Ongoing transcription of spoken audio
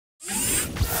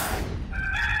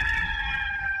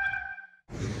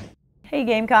Hey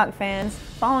Gamecock fans,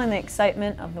 following the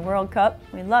excitement of the World Cup,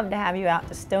 we'd love to have you out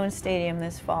to Stone Stadium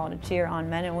this fall to cheer on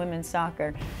men and women's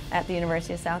soccer at the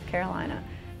University of South Carolina.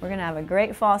 We're going to have a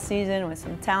great fall season with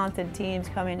some talented teams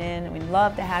coming in, and we'd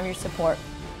love to have your support.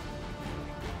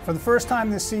 For the first time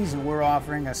this season, we're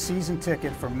offering a season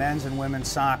ticket for men's and women's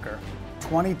soccer,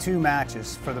 22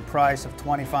 matches for the price of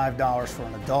 $25 for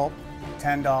an adult,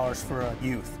 $10 for a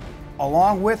youth.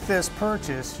 Along with this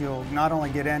purchase, you'll not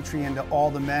only get entry into all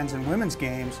the men's and women's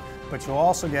games, but you'll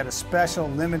also get a special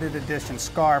limited edition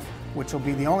scarf, which will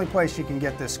be the only place you can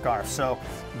get this scarf. So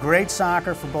great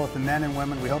soccer for both the men and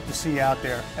women. We hope to see you out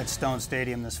there at Stone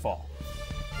Stadium this fall.